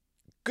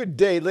Good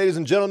day, ladies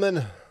and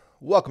gentlemen.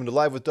 Welcome to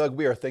Live with Doug.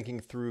 We are thinking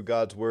through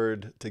God's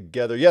Word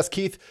together. Yes,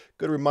 Keith,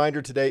 good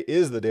reminder. Today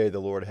is the day the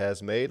Lord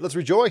has made. Let's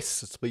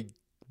rejoice. Let's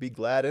be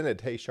glad in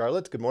it. Hey,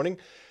 Charlotte, good morning.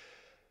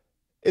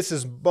 This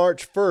is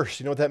March 1st.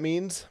 You know what that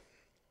means?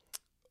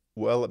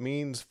 Well, it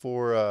means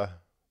for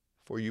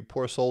you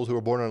poor souls who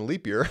were born on a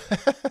leap year,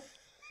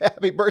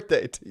 happy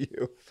birthday to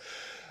you.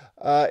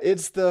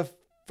 It's the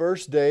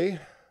first day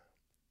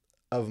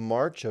of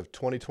March of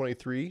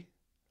 2023,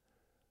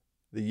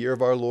 the year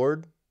of our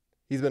Lord.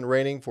 He's been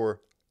reigning for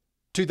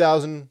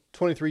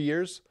 2023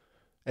 years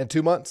and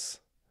 2 months.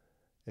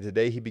 And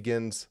today he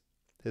begins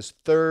his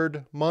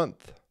third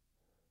month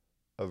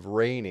of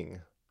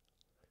reigning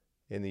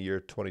in the year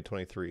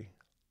 2023.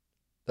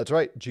 That's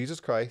right.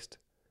 Jesus Christ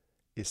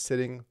is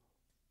sitting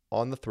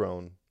on the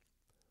throne,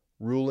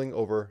 ruling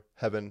over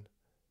heaven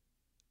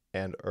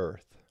and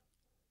earth,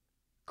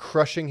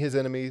 crushing his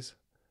enemies,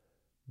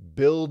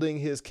 building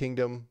his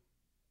kingdom.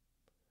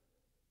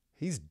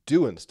 He's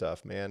doing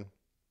stuff, man.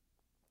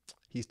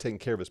 He's taking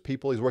care of his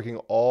people. He's working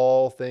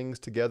all things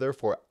together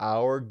for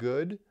our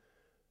good.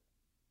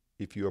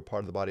 If you are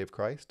part of the body of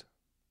Christ,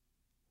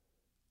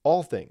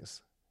 all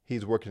things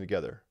he's working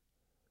together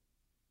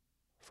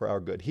for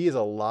our good. He is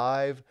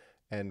alive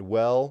and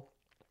well,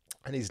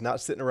 and he's not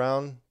sitting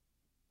around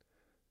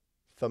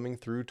thumbing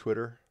through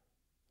Twitter.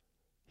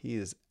 He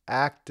is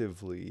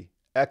actively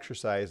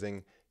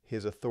exercising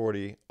his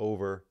authority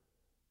over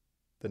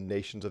the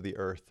nations of the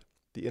earth,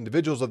 the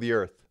individuals of the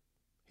earth.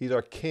 He's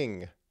our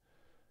king.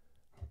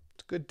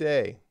 It's a good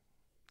day.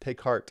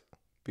 Take heart.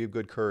 Be of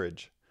good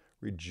courage.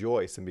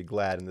 Rejoice and be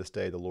glad in this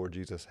day the Lord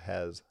Jesus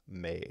has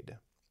made.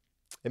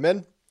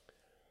 Amen.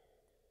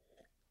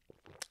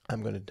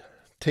 I'm going to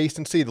taste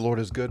and see the Lord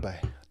is good by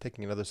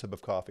taking another sip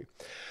of coffee.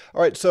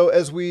 All right, so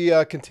as we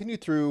continue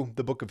through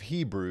the book of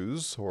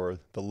Hebrews, or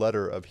the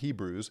letter of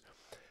Hebrews,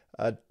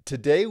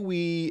 today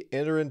we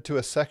enter into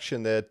a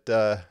section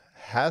that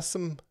has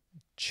some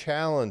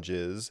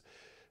challenges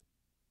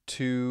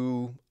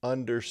to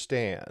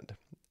understand.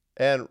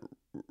 And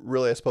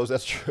really, I suppose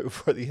that's true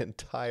for the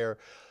entire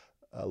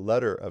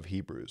letter of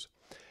Hebrews.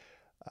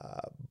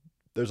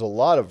 There's a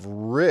lot of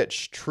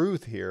rich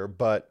truth here,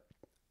 but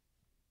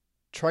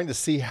trying to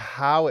see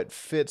how it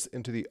fits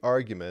into the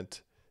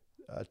argument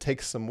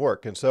takes some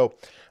work. And so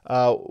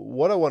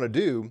what I want to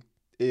do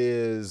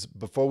is,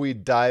 before we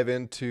dive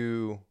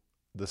into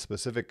the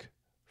specific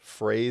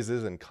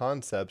phrases and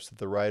concepts that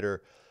the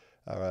writer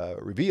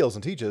reveals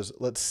and teaches,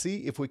 let's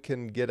see if we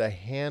can get a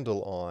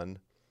handle on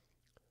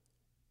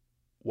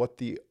what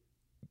the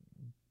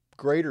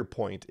greater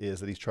point is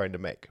that he's trying to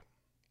make.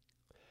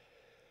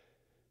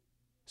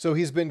 So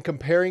he's been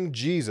comparing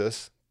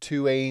Jesus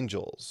to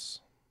angels.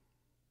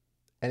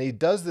 And he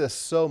does this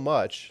so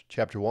much,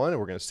 chapter 1, and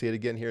we're going to see it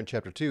again here in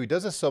chapter 2. He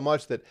does this so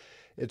much that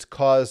it's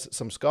caused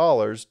some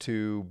scholars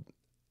to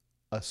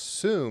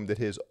assume that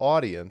his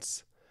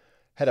audience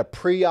had a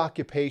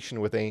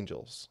preoccupation with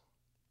angels,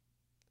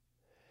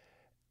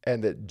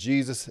 and that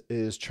Jesus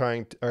is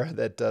trying to, or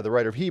that the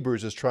writer of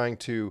Hebrews is trying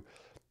to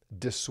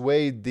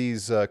dissuade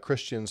these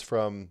Christians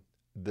from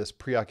this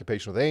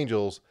preoccupation with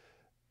angels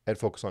and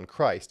focus on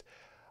Christ.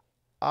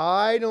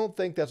 I don't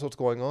think that's what's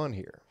going on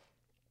here.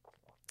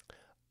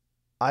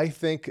 I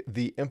think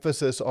the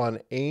emphasis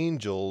on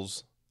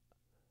angels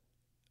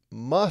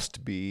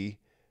must be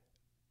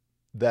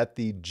that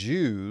the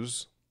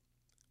Jews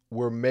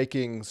were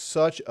making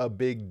such a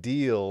big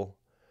deal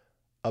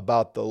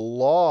about the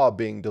law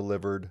being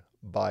delivered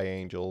by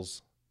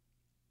angels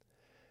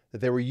that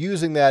they were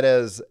using that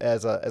as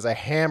a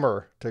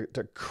hammer to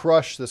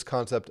crush this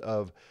concept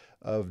of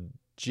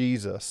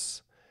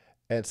Jesus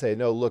and say,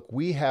 no, look,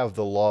 we have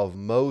the law of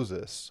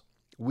Moses.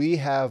 We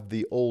have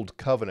the old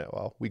covenant.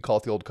 Well, we call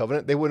it the old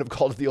covenant. They wouldn't have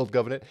called it the old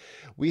covenant.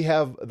 We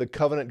have the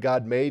covenant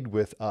God made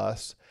with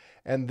us,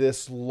 and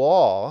this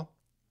law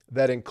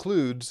that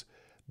includes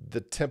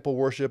the temple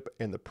worship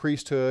and the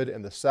priesthood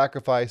and the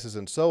sacrifices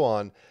and so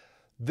on.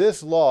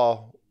 This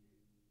law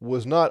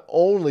was not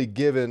only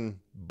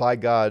given by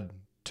God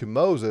to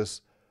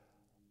Moses,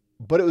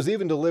 but it was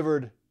even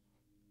delivered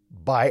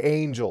by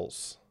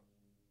angels.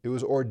 It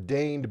was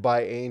ordained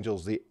by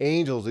angels. The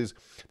angels,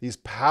 these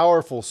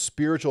powerful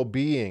spiritual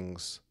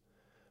beings,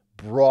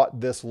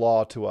 brought this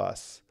law to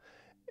us.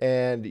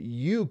 And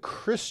you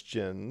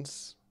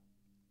Christians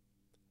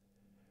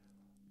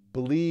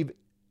believe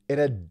in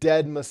a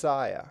dead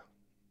Messiah.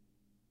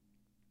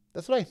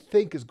 That's what I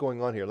think is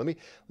going on here. Let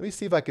me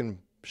see if I can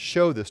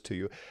show this to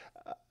you.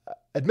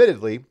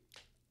 Admittedly,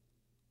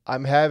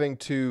 I'm having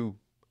to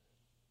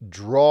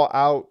draw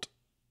out,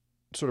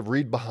 sort of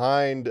read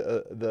behind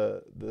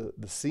the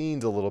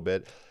scenes a little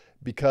bit,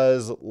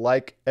 because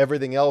like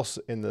everything else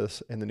in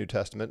the New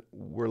Testament,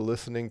 we're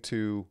listening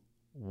to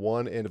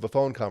one end of a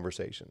phone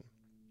conversation.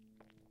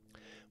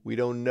 We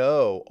don't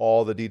know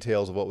all the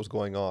details of what was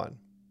going on.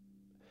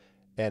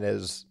 And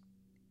as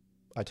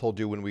I told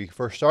you when we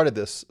first started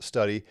this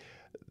study,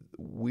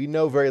 we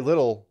know very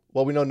little.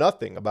 Well, we know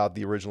nothing about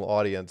the original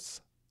audience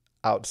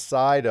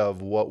outside of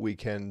what we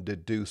can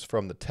deduce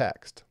from the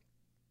text.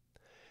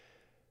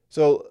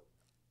 So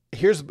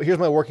here's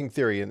my working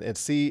theory, and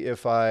see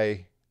if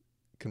I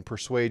can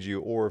persuade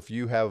you, or if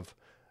you have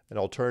an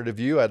alternative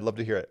view, I'd love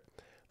to hear it.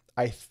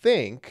 I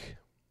think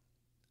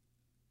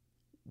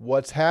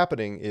what's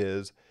happening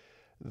is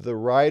the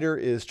writer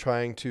is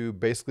trying to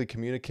basically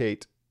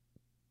communicate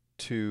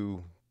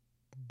to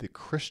the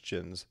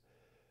Christians,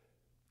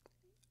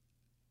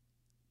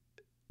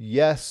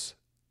 yes,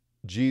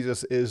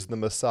 Jesus is the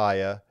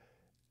Messiah,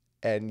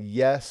 and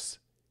yes,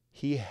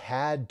 he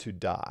had to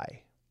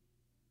die.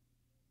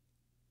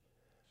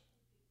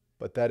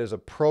 But that is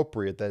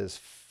appropriate, that is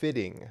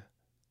fitting.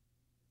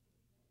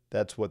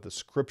 That's what the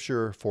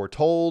scripture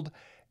foretold,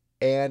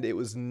 and it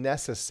was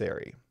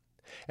necessary.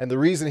 And the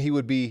reason he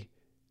would be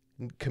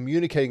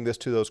communicating this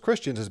to those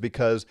Christians is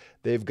because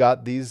they've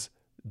got these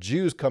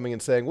Jews coming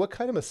and saying, what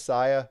kind of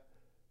Messiah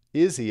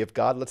is he if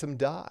God lets him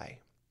die?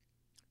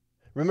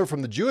 Remember,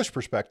 from the Jewish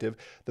perspective,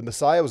 the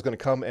Messiah was going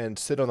to come and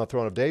sit on the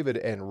throne of David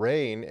and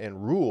reign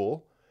and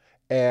rule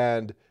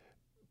and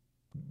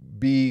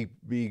be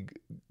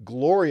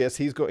glorious.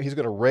 He's going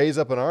to raise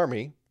up an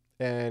army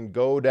and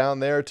go down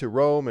there to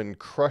Rome and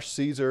crush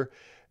Caesar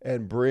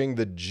and bring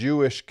the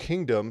Jewish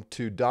kingdom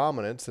to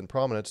dominance and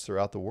prominence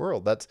throughout the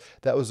world. That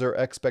was their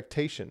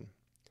expectation.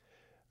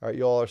 All right,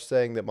 you all are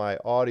saying that my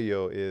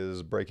audio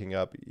is breaking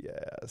up.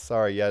 Yeah,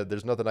 sorry. Yeah,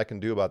 there's nothing I can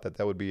do about that.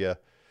 That would be a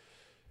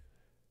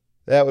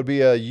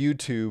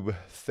YouTube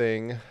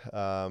thing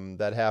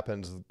that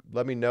happens.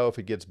 Let me know if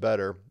it gets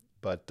better.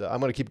 But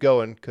I'm going to keep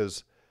going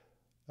because,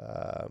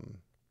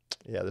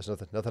 there's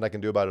nothing I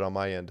can do about it on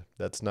my end.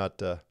 That's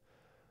not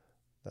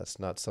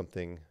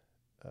something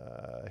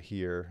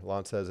here.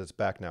 Lon says it's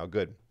back now.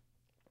 Good.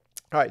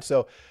 All right.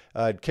 So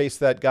in case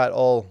that got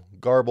all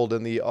garbled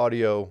in the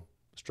audio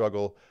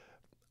struggle,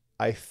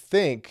 I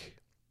think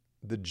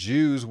the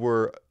Jews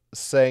were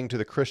saying to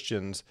the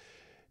Christians,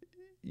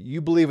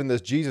 you believe in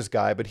this Jesus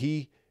guy, but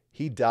he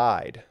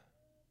died.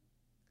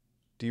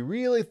 Do you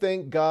really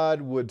think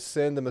God would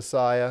send the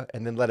Messiah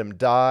and then let him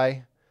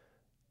die?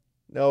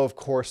 No, of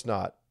course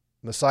not.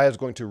 Messiah is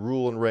going to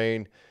rule and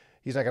reign.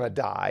 He's not going to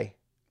die.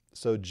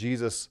 So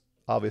Jesus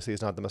obviously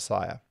is not the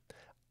Messiah.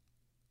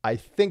 I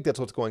think that's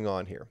what's going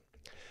on here.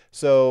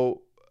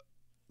 So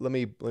let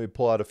me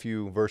pull out a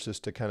few verses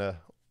to kind of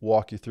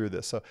walk you through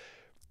this. So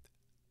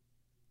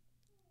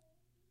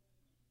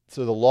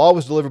the law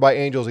was delivered by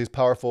angels, these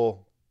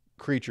powerful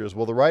creatures.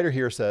 Well, the writer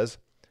here says,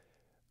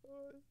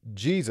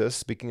 Jesus,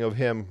 speaking of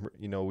him,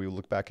 we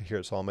look back here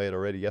at Psalm 8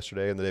 already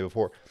yesterday and the day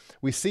before.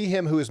 We see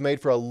him who is made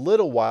for a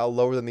little while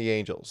lower than the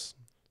angels.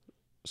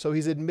 So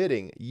he's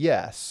admitting,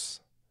 yes,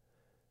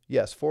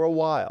 for a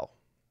while,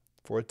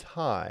 for a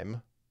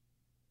time,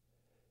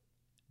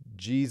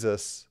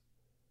 Jesus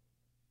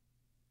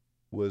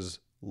was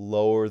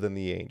lower than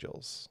the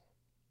angels.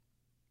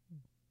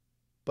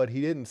 But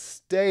he didn't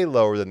stay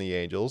lower than the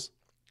angels.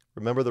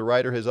 Remember, the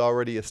writer has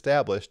already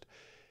established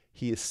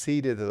he is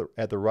seated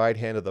at the right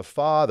hand of the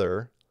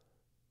Father,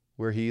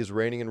 where he is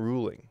reigning and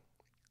ruling.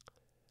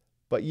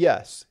 But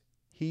yes,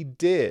 he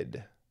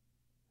did.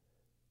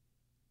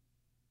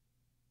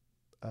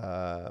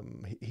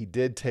 He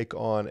did take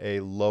on a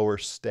lower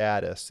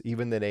status,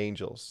 even than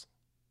angels.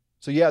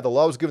 So yeah, the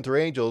law was given through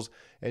angels,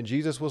 and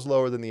Jesus was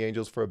lower than the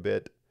angels for a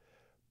bit.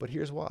 But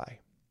here's why.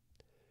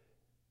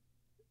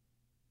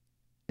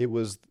 It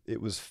was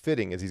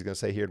fitting, as he's going to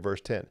say here in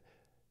verse 10.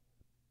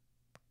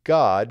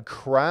 God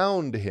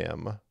crowned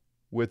him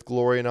with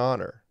glory and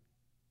honor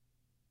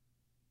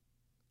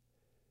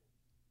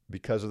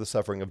because of the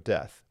suffering of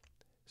death.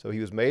 So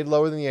he was made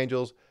lower than the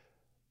angels,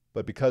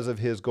 but because of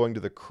his going to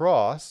the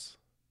cross,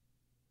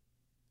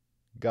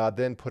 God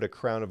then put a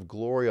crown of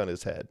glory on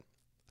his head.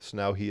 So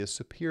now he is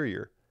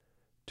superior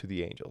to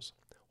the angels.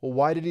 Well,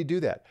 why did he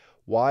do that?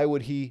 Why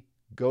would he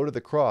go to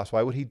the cross?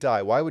 Why would he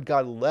die? Why would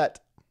God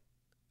let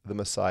the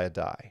Messiah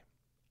die?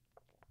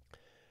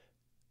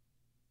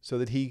 So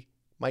that he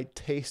might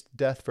taste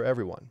death for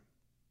everyone.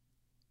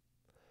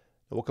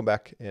 We'll come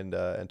back and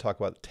talk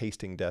about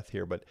tasting death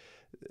here, but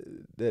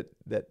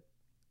that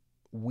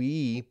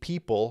we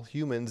people,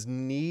 humans,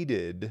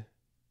 needed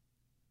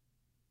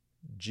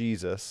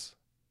Jesus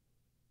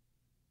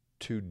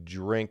to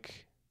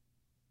drink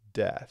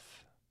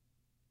death.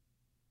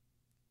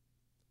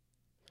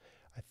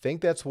 I think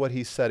that's what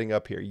he's setting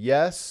up here.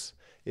 Yes,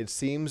 it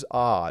seems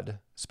odd,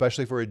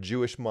 especially for a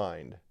Jewish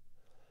mind,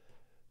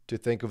 to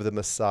think of the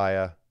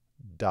Messiah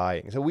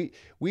dying. So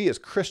we as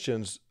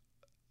Christians,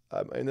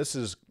 and this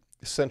is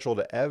central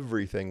to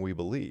everything we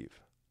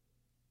believe.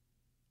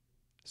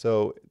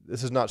 So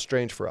this is not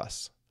strange for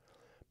us.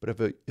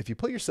 But if you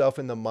put yourself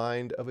in the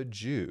mind of a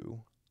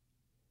Jew,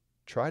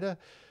 try to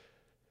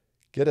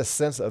get a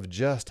sense of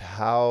just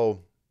how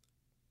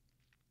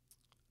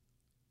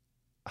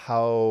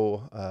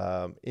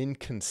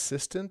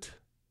inconsistent,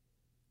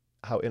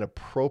 how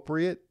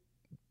inappropriate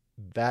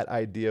that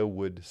idea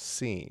would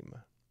seem.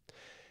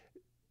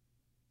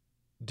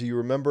 Do you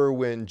remember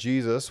when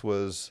Jesus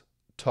was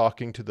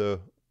talking to the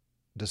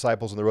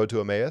disciples on the road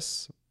to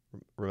Emmaus?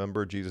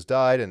 Remember, Jesus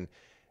died and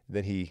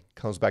then he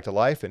comes back to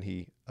life and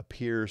he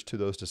appears to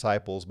those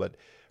disciples. But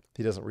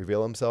He doesn't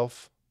reveal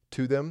himself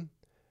to them.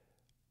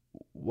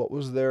 What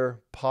was their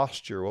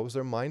posture? What was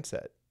their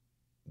mindset?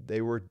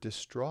 They were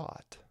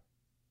distraught.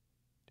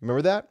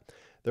 Remember that?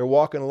 They're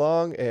walking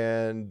along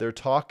and they're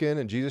talking,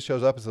 and Jesus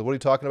shows up and says, "What are you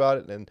talking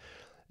about?" And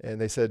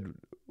they said,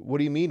 "What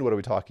do you mean, what are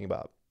we talking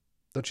about?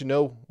 Don't you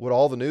know what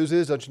all the news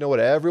is? Don't you know what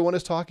everyone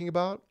is talking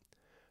about?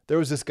 There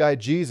was this guy,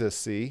 Jesus,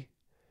 see,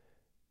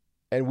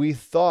 and we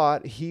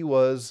thought he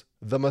was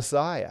the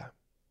Messiah.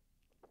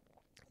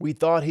 We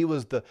thought he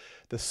was the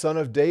son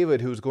of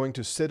David who was going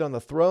to sit on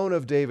the throne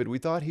of David. We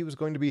thought he was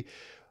going to be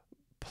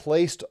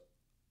placed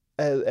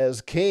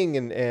as king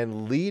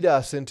and lead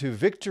us into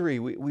victory.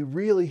 We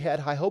really had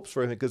high hopes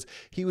for him because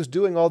he was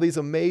doing all these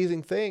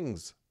amazing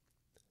things.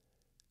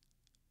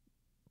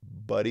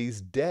 But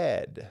he's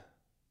dead.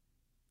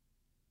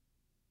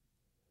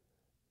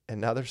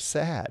 And now they're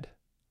sad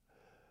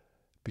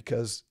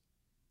because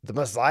the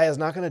Messiah is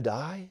not going to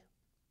die.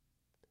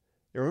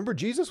 You remember,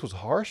 Jesus was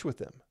harsh with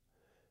them.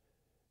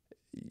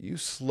 You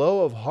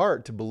slow of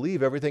heart to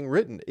believe everything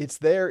written. It's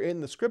there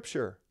in the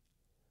scripture.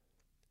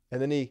 And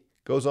then he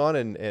goes on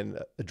and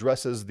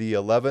addresses the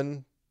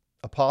 11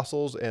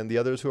 apostles and the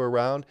others who are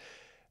around.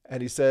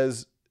 And he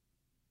says,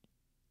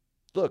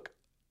 look,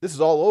 this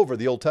is all over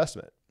the Old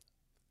Testament.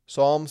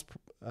 Psalms,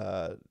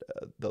 the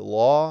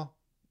law,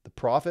 the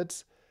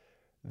prophets,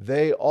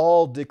 they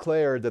all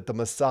declared that the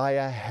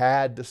Messiah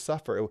had to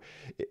suffer.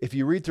 If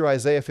you read through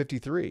Isaiah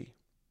 53,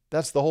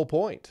 that's the whole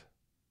point.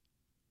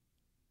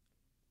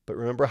 But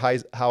remember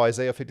how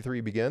Isaiah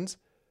 53 begins?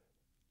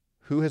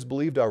 Who has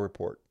believed our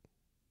report?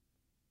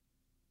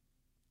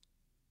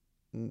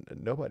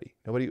 Nobody.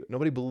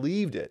 Nobody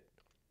believed it.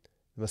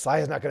 The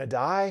Messiah is not going to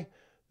die.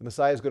 The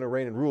Messiah is going to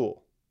reign and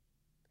rule.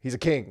 He's a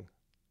king.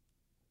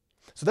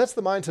 So that's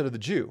the mindset of the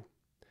Jew.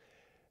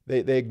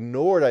 They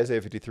ignored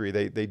Isaiah 53.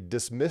 They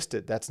dismissed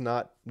it.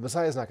 The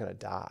Messiah is not going to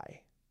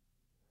die.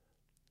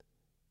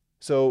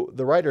 So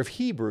the writer of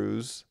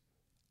Hebrews,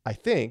 I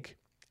think,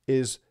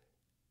 is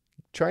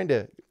trying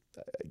to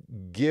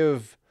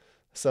give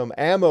some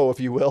ammo, if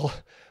you will,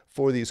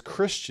 for these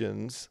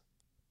Christians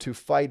to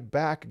fight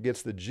back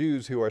against the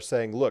Jews who are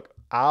saying, look,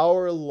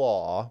 our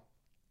law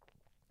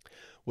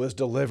was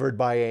delivered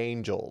by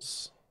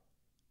angels,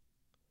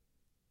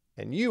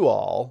 and you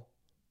all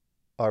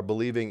are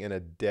believing in a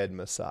dead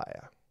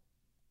Messiah.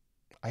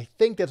 I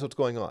think that's what's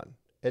going on.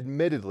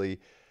 Admittedly,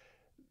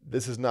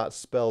 this is not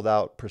spelled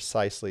out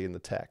precisely in the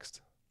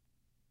text.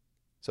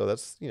 So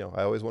that's,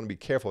 I always want to be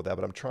careful with that,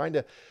 but I'm trying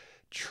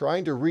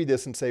to read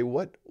this and say,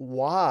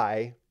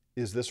 why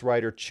is this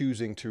writer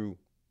choosing to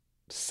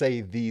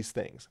say these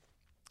things?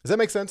 Does that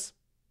make sense?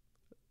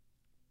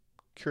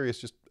 Curious,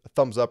 just a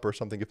thumbs up or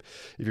something if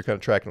you're kind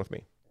of tracking with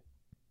me.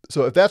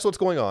 So if that's what's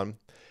going on,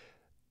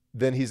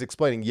 then he's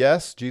explaining,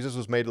 yes, Jesus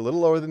was made a little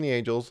lower than the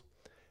angels.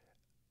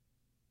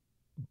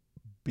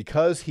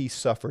 Because he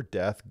suffered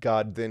death,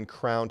 God then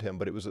crowned him,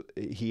 but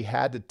he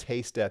had to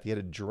taste death. He had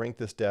to drink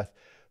this death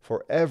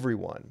for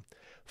everyone,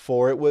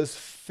 for it was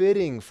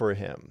fitting for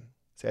him.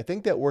 See, I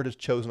think that word is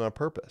chosen on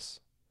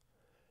purpose.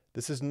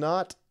 This is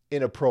not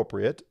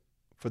inappropriate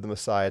for the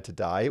Messiah to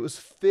die. It was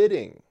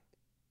fitting.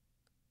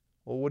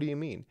 Well, what do you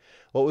mean?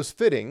 Well, it was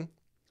fitting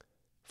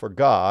for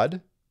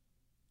God,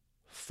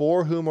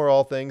 for whom are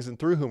all things and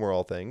through whom are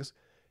all things,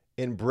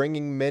 in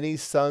bringing many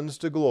sons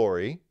to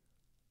glory,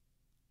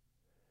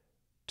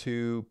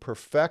 to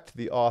perfect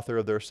the author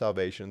of their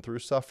salvation through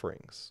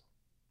sufferings.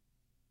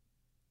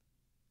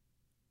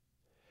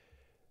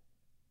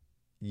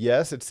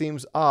 Yes, it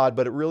seems odd,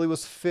 but it really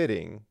was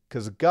fitting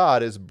because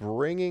God is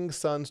bringing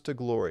sons to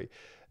glory.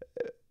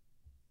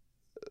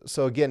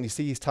 So again, you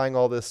see he's tying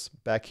all this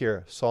back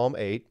here. Psalm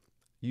 8,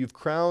 you've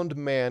crowned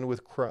man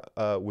with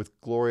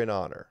glory and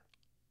honor.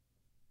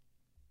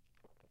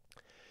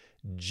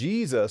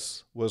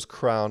 Jesus was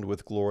crowned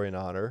with glory and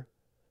honor,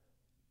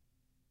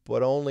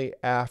 but only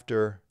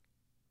after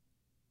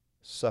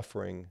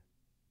suffering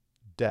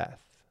death.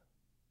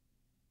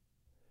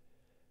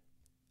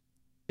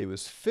 It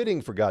was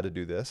fitting for God to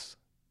do this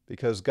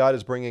because God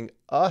is bringing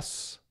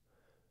us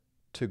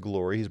to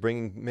glory. He's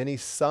bringing many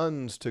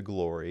sons to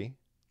glory.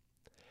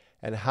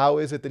 And how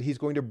is it that he's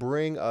going to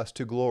bring us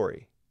to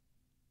glory?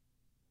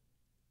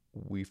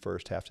 We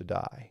first have to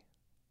die.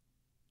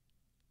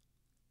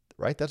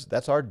 Right?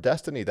 That's our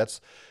destiny.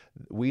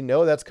 We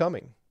know that's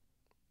coming.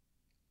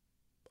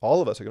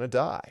 All of us are going to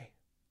die.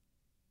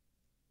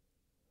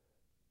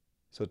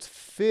 So it's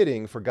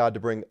fitting for God to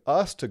bring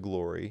us to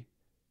glory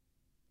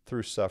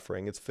through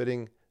suffering. It's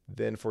fitting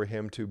then for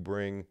him to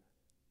bring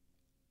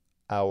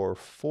our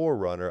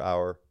forerunner,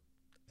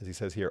 as he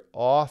says here,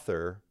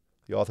 author,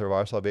 the author of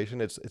our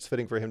salvation. It's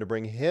fitting for him to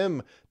bring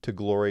him to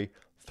glory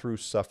through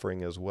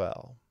suffering as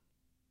well.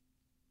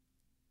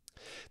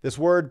 This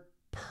word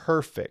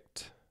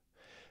perfect,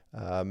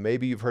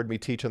 maybe you've heard me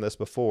teach on this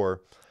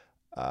before.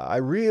 I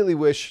really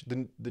wish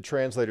the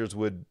translators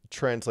would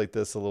translate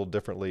this a little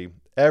differently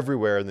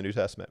everywhere in the New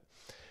Testament.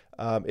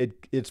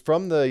 It's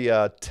from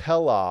the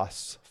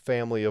telos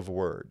family of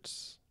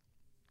words.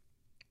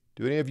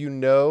 Do any of you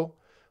know,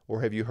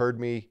 or have you heard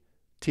me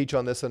teach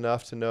on this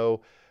enough to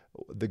know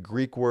The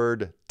Greek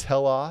word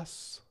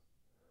telos,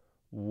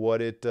 what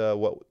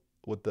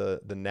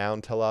the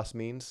noun telos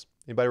means.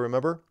 Anybody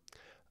remember?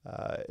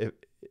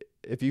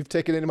 If you've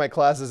taken any of my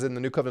classes in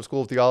the New Covenant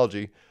School of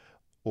Theology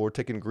or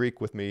taken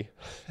Greek with me,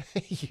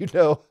 you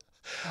know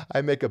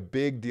I make a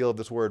big deal of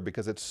this word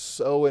because it's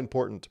so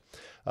important.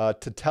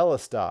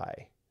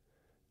 Tetelestai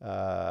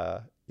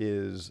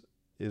is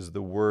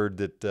the word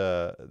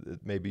that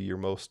maybe you're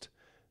most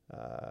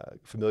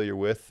familiar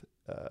with.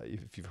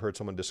 If you've heard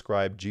someone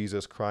describe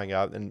Jesus crying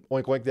out, and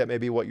oink oink, that may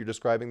be what you're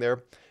describing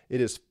there. It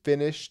is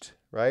finished,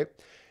 right?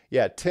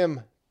 Yeah,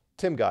 Tim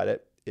got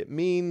it. It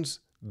means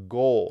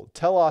goal.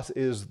 Telos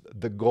is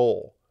the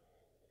goal.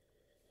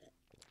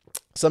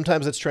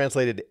 Sometimes it's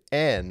translated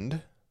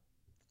end,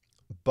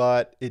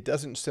 but it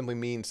doesn't simply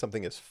mean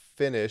something is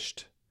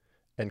finished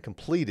and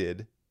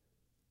completed,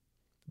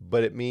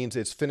 but it means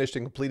it's finished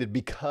and completed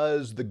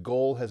because the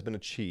goal has been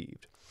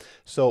achieved.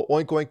 So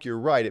oink oink, you're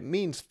right. It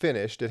means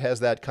finished. It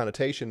has that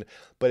connotation,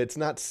 but it's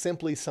not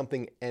simply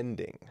something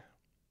ending.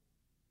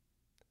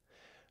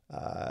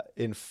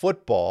 In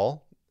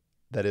football,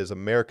 that is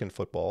American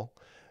football,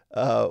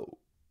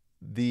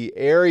 the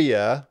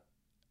area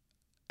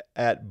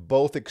at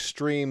both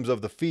extremes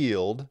of the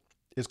field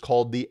is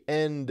called the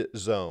end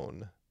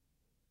zone.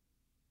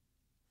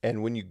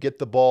 And when you get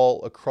the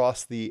ball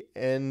across the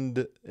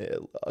end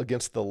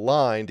against the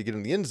line to get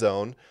in the end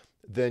zone,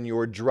 then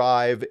your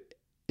drive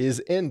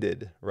is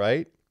ended,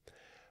 right?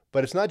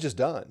 But it's not just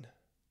done.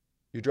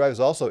 Your drive is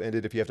also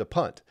ended if you have to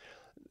punt.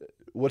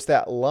 What's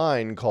that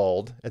line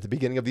called at the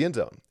beginning of the end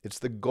zone? It's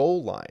the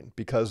goal line,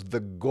 because the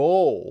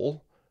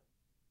goal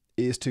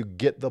is to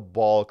get the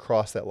ball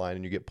across that line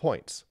and you get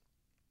points.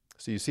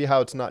 So you see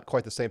how it's not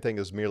quite the same thing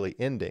as merely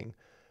ending,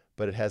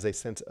 but it has a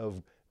sense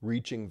of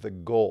reaching the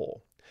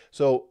goal.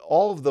 So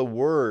all of the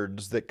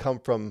words that come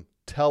from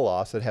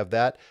telos that have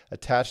that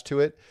attached to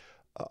it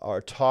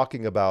are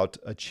talking about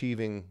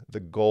achieving the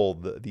goal,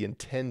 the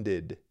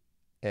intended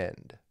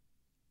end.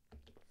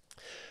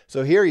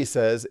 So here he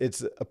says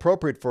it's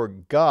appropriate for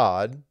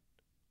God,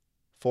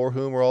 for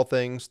whom are all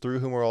things, through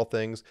whom are all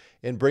things,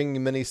 in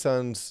bringing many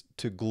sons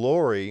to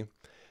glory,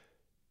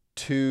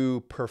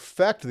 to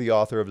perfect the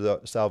author of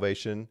the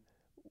salvation.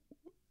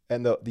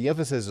 And the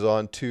emphasis is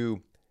on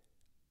to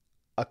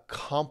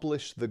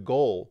accomplish the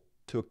goal,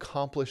 to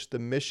accomplish the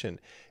mission.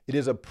 It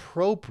is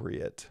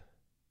appropriate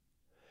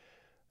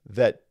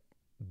that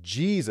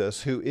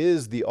Jesus, who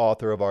is the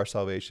author of our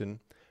salvation,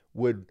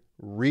 would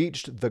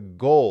reach the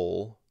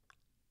goal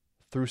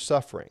through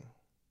suffering,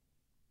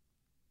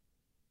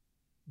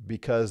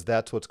 because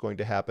that's what's going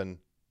to happen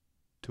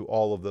to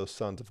all of those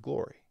sons of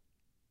glory.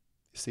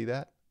 You see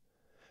that?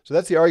 So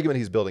that's the argument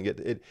he's building.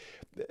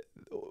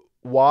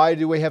 Why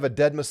do we have a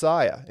dead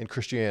Messiah in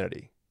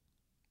Christianity?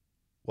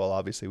 Well,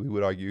 obviously, we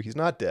would argue he's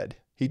not dead.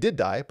 He did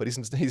die, but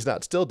he's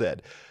not still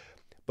dead.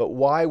 But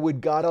why would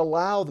God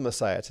allow the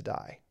Messiah to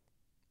die?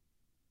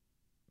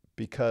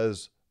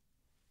 Because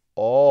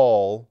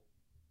all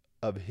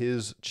of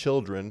his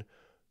children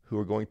who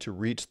are going to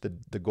reach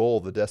the goal,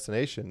 the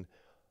destination,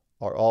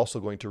 are also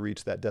going to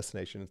reach that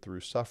destination through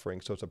suffering.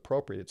 So it's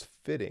appropriate, it's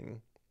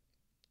fitting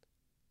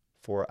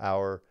for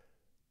our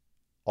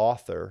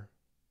author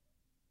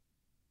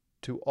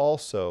to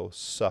also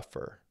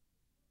suffer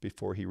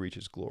before he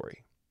reaches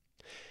glory.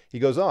 He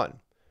goes on,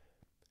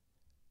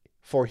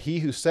 for he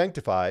who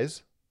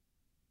sanctifies,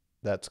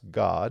 that's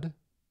God,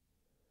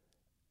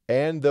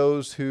 and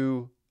those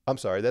who,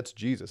 that's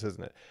Jesus,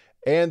 isn't it?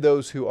 And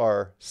those who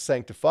are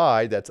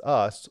sanctified, that's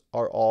us,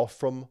 are all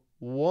from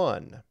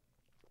one.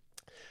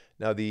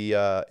 Now the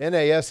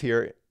NAS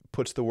here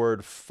puts the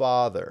word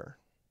Father,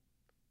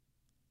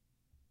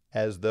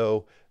 as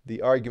though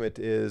the argument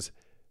is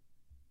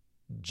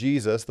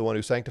Jesus, the one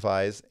who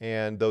sanctifies,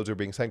 and those who are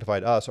being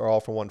sanctified, us, are all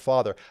from one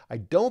Father. I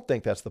don't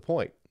think that's the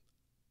point.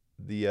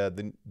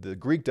 The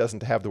Greek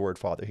doesn't have the word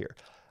Father here.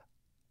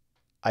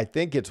 I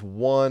think it's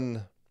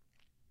one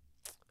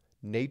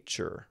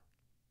nature.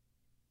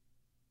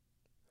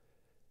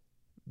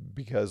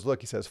 Because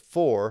look, he says,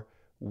 for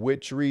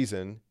which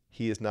reason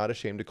he is not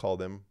ashamed to call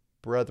them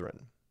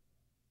brethren.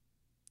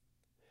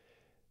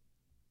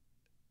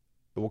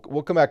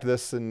 We'll come back to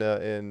this in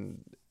the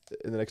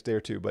next day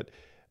or two, but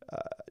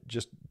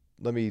just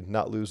let me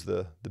not lose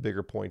the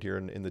bigger point here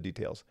in the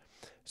details.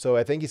 So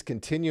I think he's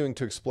continuing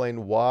to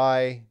explain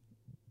why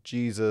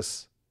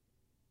Jesus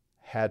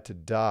had to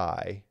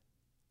die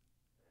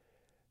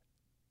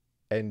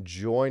and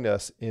join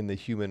us in the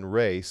human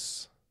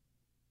race,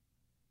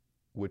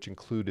 which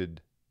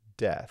included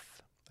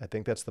death. I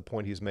think that's the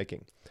point he's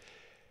making.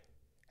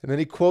 And then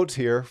he quotes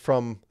here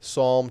from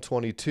Psalm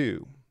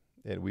 22,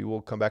 and we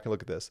will come back and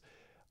look at this.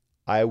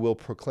 I will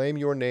proclaim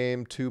your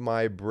name to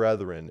my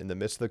brethren. In the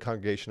midst of the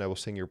congregation, I will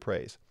sing your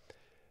praise.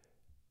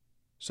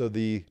 So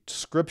the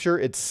scripture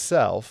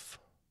itself,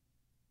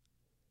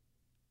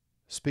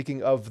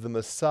 speaking of the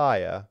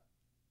Messiah,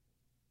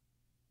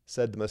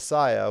 said the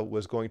Messiah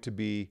was going to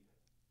be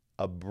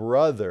a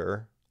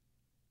brother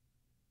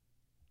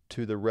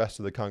to the rest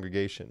of the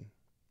congregation.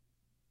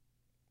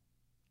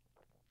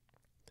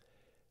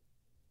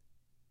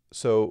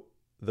 So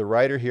the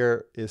writer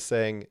here is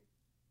saying,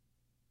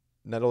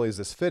 not only is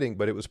this fitting,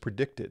 but it was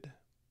predicted.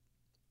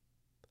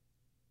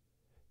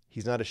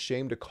 He's not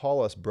ashamed to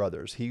call us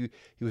brothers. He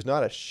was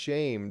not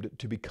ashamed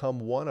to become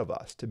one of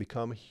us, to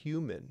become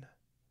human,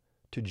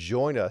 to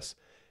join us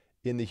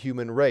in the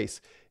human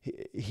race.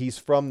 He's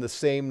from the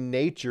same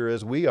nature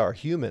as we are,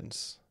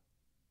 humans.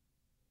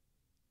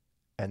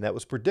 And that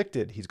was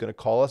predicted. He's going to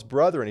call us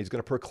brethren. He's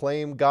going to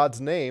proclaim God's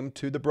name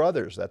to the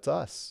brothers. That's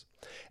us.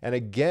 And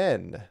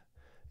again,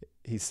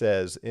 he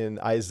says in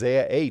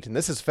Isaiah 8, and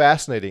this is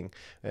fascinating,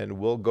 and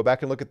we'll go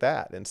back and look at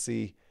that and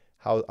see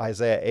how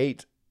Isaiah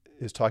 8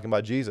 is talking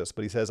about Jesus.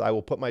 But he says, I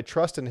will put my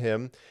trust in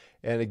him.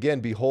 And again,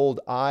 behold,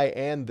 I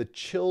and the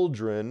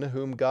children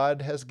whom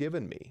God has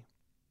given me.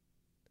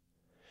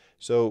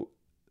 So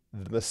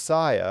the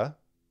Messiah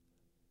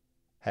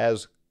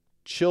has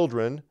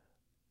children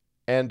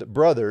and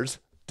brothers,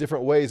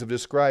 different ways of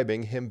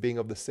describing him being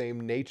of the same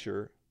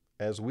nature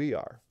as we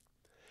are.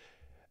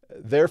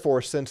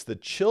 Therefore, since the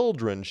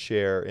children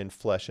share in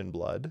flesh and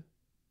blood,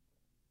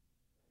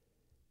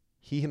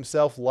 he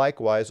himself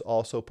likewise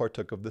also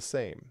partook of the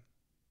same.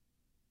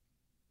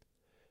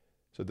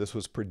 So this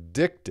was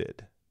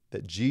predicted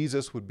that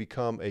Jesus would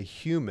become a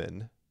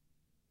human,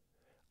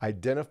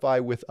 identify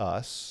with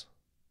us,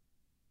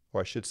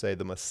 or I should say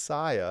the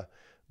Messiah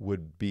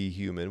would be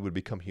human, would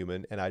become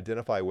human and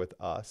identify with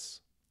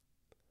us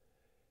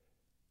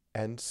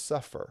and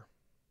suffer.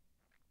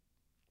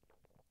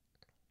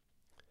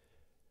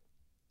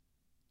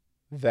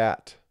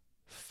 That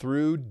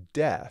through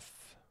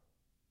death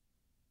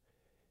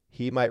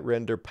he might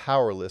render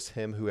powerless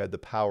him who had the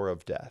power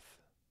of death.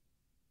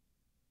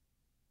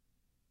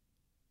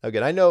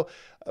 Again, I know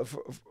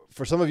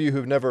for some of you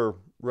who've never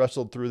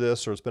wrestled through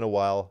this or it's been a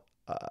while,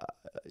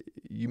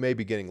 you may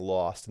be getting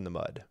lost in the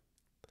mud.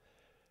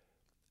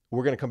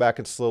 We're going to come back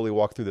and slowly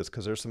walk through this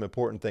because there's some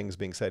important things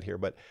being said here,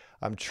 but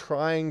I'm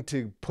trying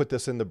to put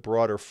this in the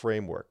broader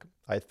framework.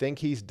 I think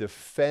he's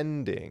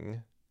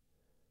defending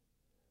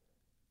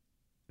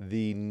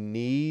the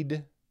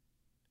need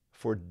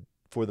for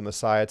the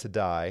Messiah to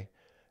die,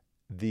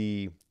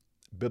 the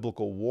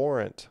biblical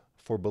warrant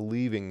for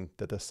believing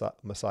that the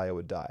Messiah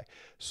would die.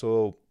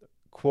 So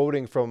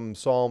quoting from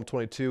Psalm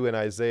 22 and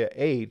Isaiah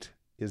 8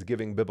 is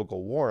giving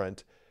biblical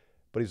warrant,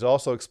 but he's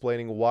also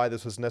explaining why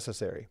this was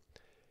necessary.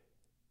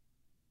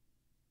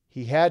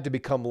 He had to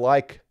become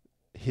like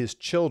his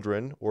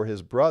children or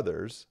his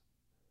brothers,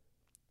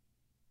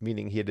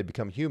 meaning he had to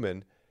become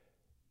human,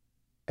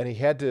 and he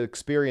had to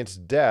experience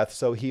death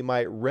so he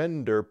might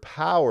render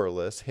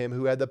powerless him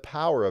who had the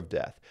power of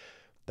death.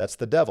 That's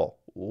the devil.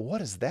 What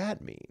does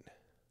that mean?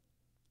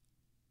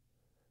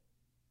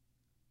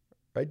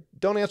 Right?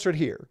 Don't answer it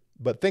here,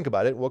 but think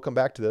about it. We'll come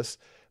back to this.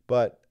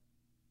 But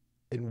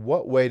in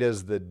what way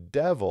does the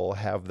devil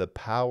have the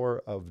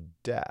power of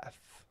death?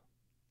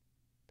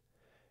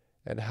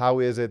 And how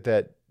is it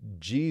that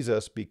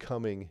Jesus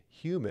becoming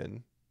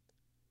human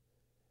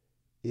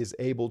is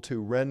able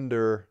to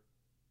render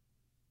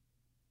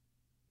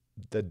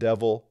the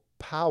devil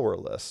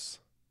powerless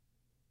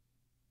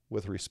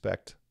with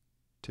respect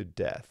to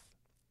death?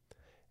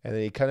 And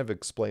then he kind of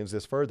explains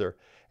this further.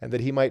 And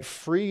that he might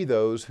free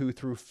those who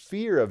through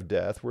fear of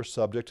death were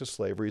subject to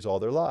slaveries all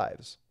their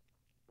lives.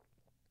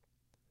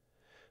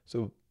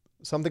 So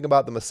something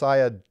about the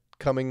Messiah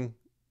coming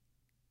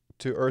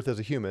to earth as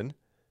a human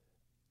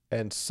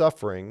and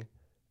suffering,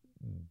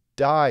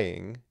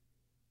 dying,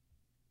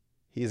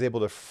 he is able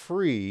to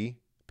free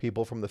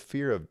people from the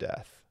fear of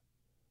death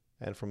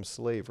and from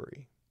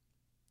slavery.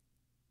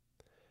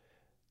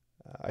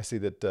 I see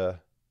that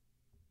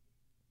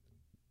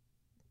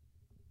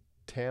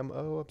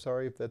I'm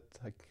sorry if that,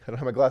 I don't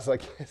have my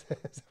glasses, is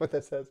that what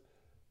that says?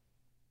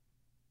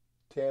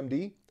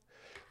 Tam-D?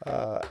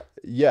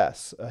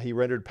 Yes, he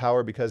rendered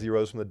power because he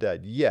rose from the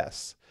dead.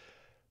 Yes.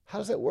 How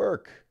does that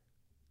work?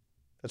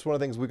 That's one of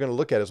the things we're going to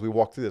look at as we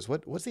walk through this.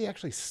 What's he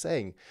actually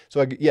saying?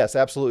 So yes,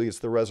 absolutely, it's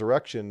the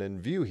resurrection in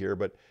view here,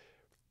 but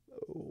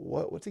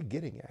what's he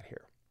getting at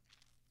here?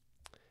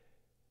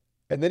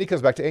 And then he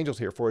comes back to angels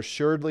here. For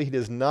assuredly he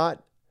does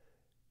not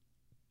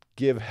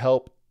give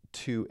help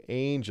to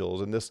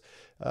angels. And this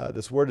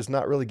word does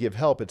not really give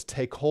help. It's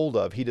take hold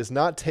of. He does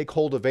not take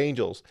hold of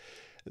angels.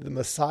 The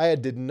Messiah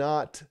did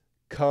not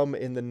come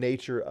in the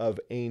nature of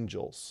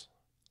angels,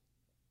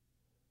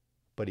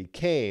 but he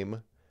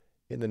came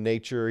in the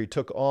nature, he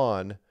took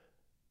on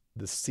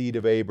the seed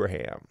of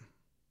Abraham.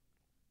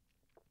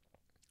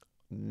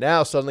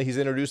 Now suddenly he's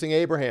introducing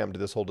Abraham to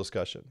this whole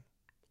discussion.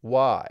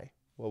 Why?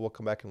 Well, we'll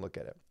come back and look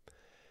at it.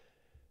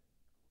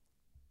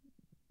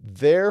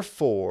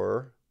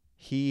 Therefore,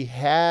 he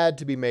had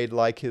to be made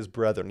like his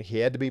brethren. He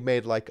had to be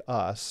made like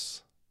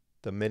us,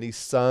 the many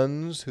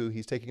sons who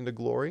he's taking to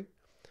glory.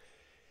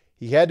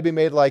 He had to be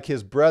made like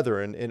his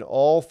brethren in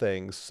all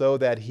things so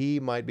that he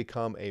might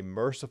become a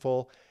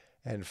merciful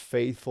and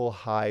faithful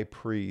high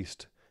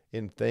priest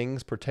in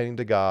things pertaining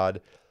to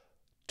God,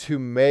 to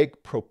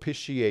make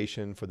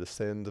propitiation for the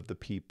sins of the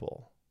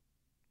people.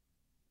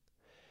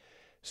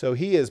 So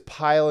he is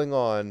piling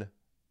on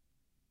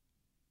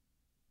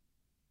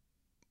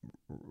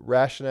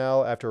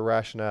rationale after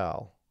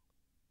rationale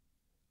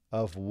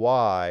of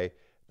why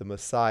the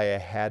Messiah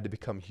had to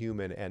become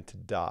human and to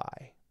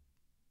die.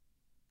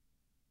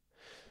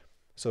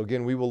 So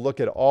again, we will look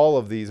at all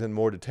of these in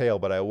more detail,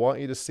 but I want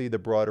you to see the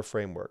broader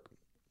framework.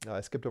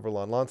 I skipped over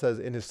Lon. Lon says,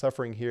 is his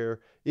suffering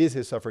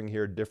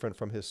here different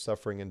from his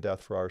suffering and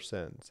death for our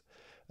sins?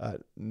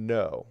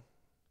 No,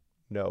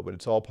 but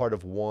it's all part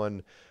of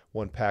one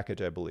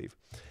package, I believe.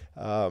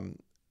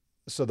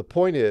 So the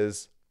point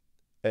is,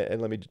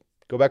 and let me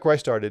go back where I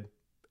started.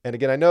 And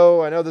again, I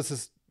know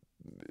this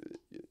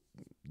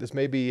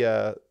may be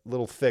a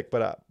little thick,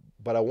 but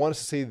I want us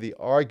to see the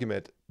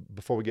argument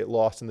before we get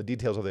lost in the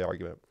details of the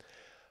argument.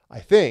 I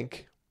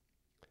think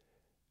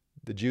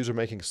the Jews are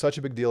making such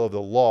a big deal of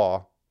the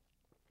law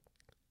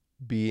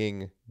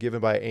being given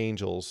by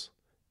angels,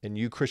 and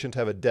you Christians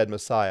have a dead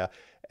Messiah.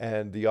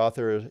 And the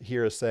author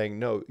here is saying,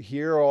 no,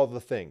 here are all the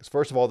things.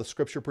 First of all, the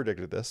scripture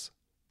predicted this.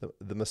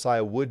 The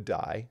Messiah would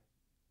die.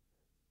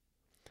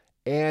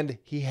 And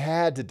he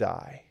had to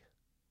die.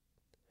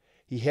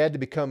 He had to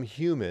become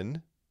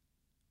human.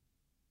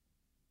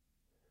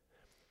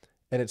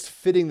 And it's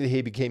fitting that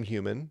he became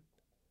human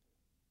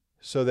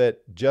so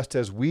that just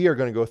as we are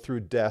going to go through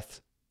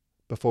death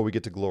before we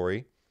get to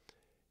glory,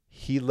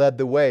 he led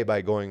the way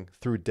by going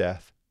through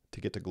death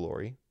to get to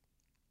glory.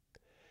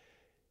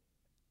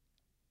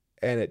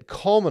 And it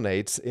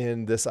culminates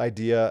in this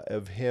idea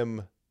of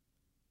him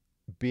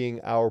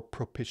being our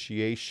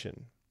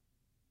propitiation,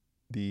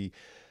 the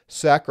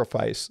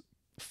sacrifice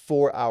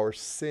for our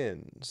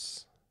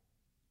sins,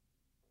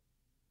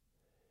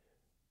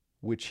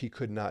 which he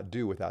could not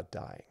do without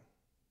dying.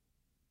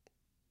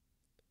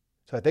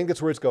 So I think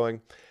that's where it's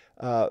going.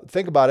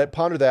 Think about it,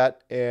 ponder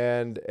that,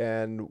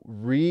 and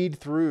read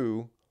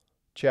through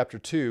chapter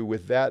 2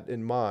 with that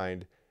in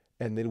mind,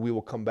 and then we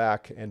will come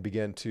back and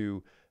begin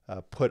to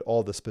put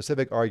all the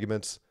specific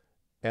arguments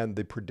and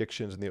the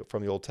predictions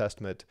from the Old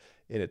Testament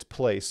in its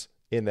place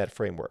in that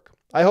framework.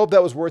 I hope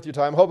that was worth your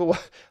time. Hope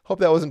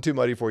that wasn't too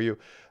muddy for you,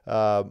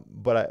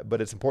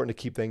 but it's important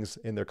to keep things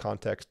in their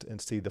context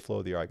and see the flow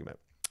of the argument.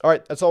 All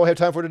right, that's all I have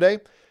time for today.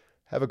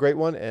 Have a great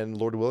one, and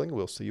Lord willing,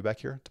 we'll see you back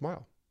here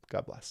tomorrow.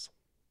 God bless.